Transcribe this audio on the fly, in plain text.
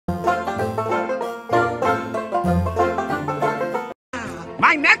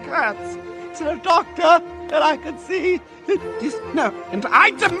My neck hurts. To the doctor that I could see. No, and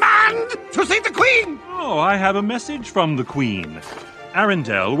I demand to see the Queen. Oh, I have a message from the Queen.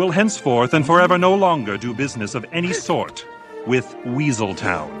 Arundel will henceforth and forever no longer do business of any sort with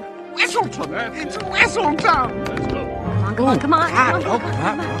Weaseltown. Weaseltown? It's Weaseltown. Come on, come on.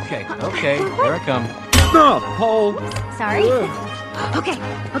 Okay, here I come. Hold. Sorry. Okay.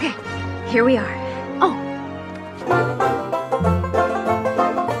 Here we are. Oh.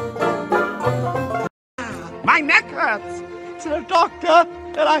 My neck hurts. To the doctor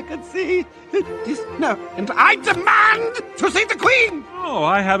that I could see. No, and I demand to see the Queen. Oh,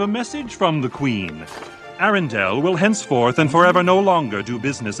 I have a message from the Queen. Arundel will henceforth and forever no longer do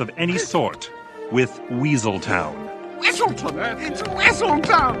business of any sort with Weaseltown. Weaseltown? It's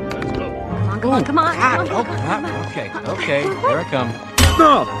Weaseltown. Come on. Okay, here I come.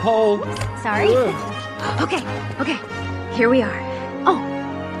 Hold. Sorry. Okay. Here we are. Oh.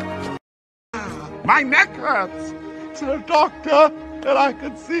 My neck hurts. To the doctor that I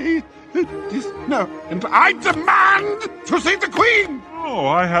could see. No, and I demand to see the Queen. Oh,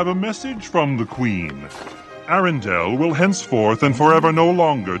 I have a message from the Queen. Arundel will henceforth and forever no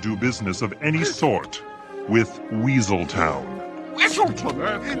longer do business of any sort with Weaseltown.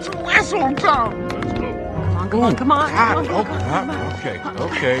 Weaseltown? It's Weaseltown. Come on.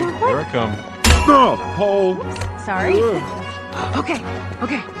 Okay, here I come. Hold. Sorry. Okay.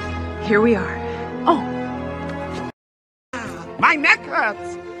 Here we are. Oh. My neck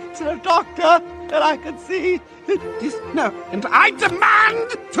hurts. To the doctor that I could see. No, and I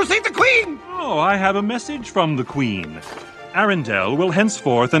demand to see the Queen. Oh, I have a message from the Queen. Arundel will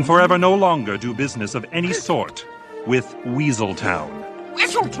henceforth and forever no longer do business of any sort with Weaseltown.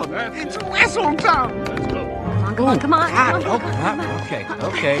 Weaseltown? It's Weaseltown. Come on.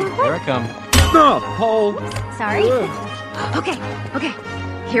 Okay, here I come. Hold. Sorry. Okay.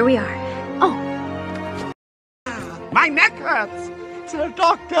 Here we are. Oh. My neck hurts. To the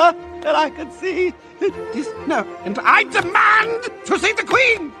doctor that I could see. No, and I demand to see the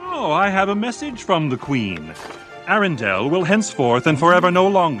Queen. Oh, I have a message from the Queen. Arundel will henceforth and forever no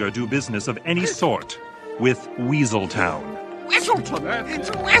longer do business of any sort with Weaseltown. Weaseltown? It's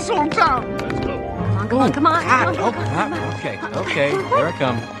Weaseltown. Come on. Okay, here I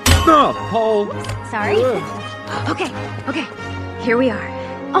come. Hold. Sorry. Okay. Here we are.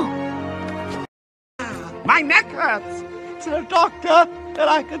 Oh. My neck hurts. To the doctor that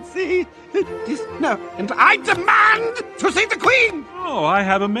I could see. No, and I demand to see the Queen. Oh, I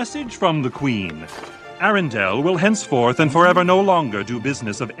have a message from the Queen. Arundel will henceforth and forever no longer do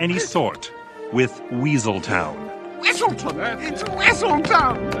business of any sort with Weaseltown. Weaseltown? It's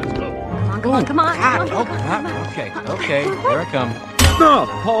Weaseltown. Come on. Okay, here I come.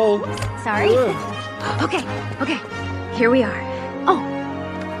 Hold. Sorry. Okay. Here we are. Oh.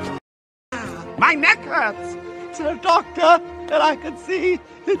 My neck hurts. To the doctor that I could see.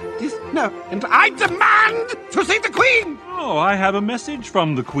 No, and I demand to see the Queen. Oh, I have a message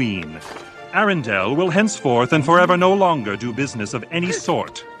from the Queen. Arundel will henceforth and forever no longer do business of any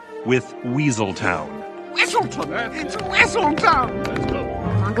sort with Weaseltown. Weaseltown? It's Weaseltown.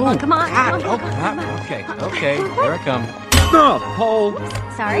 Come on. Okay, here I come. Hold.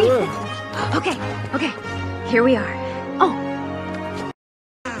 Sorry. Okay. Here we are. Oh.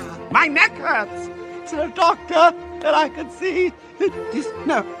 My neck hurts. To the doctor that I could see.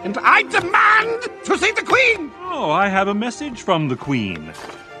 No, and I demand to see the Queen. Oh, I have a message from the Queen.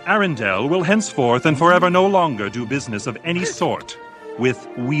 Arundel will henceforth and forever no longer do business of any sort with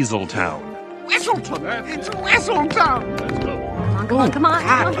Weaseltown. Weaseltown? It's Weaseltown. Come on.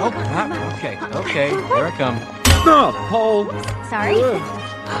 Okay, here I come. Hold. Sorry.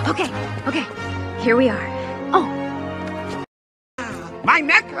 Okay. Here we are. Oh. My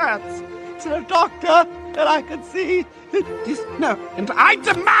neck hurts. To the doctor that I could see. No, and I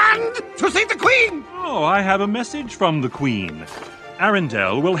demand to see the Queen. Oh, I have a message from the Queen.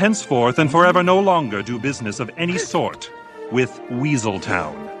 Arundel will henceforth and forever no longer do business of any sort with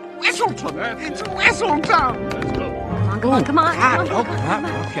Weaseltown. Weaseltown? It's Weaseltown. Come on.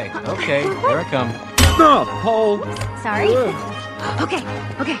 Okay, here I come. Hold. Sorry. Okay.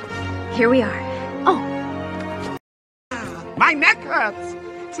 Here we are. Oh. My neck hurts.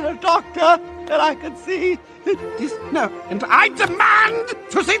 To the doctor that I could see. No, and I demand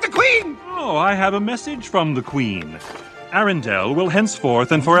to see the Queen. Oh, I have a message from the Queen. Arundel will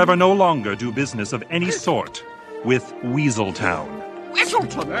henceforth and forever no longer do business of any sort with Weaseltown.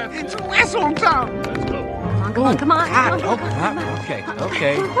 Weaseltown? It's Weaseltown. Come on.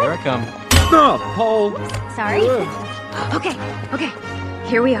 Okay, here I come. Hold. Sorry. Okay.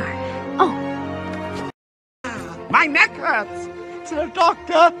 Here we are. Oh. My neck hurts. To to the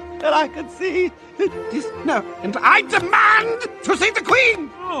doctor that I can see no, and I demand to see the Queen!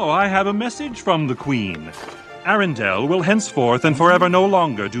 Oh, I have a message from the Queen. Arundel will henceforth and forever no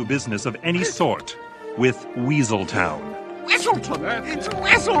longer do business of any sort with Weaseltown. Whistleton! It's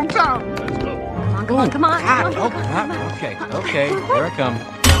Whistleton! Come on, come on, come on. Okay, okay, here I come.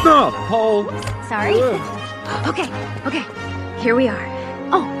 Sorry. Okay, here we are.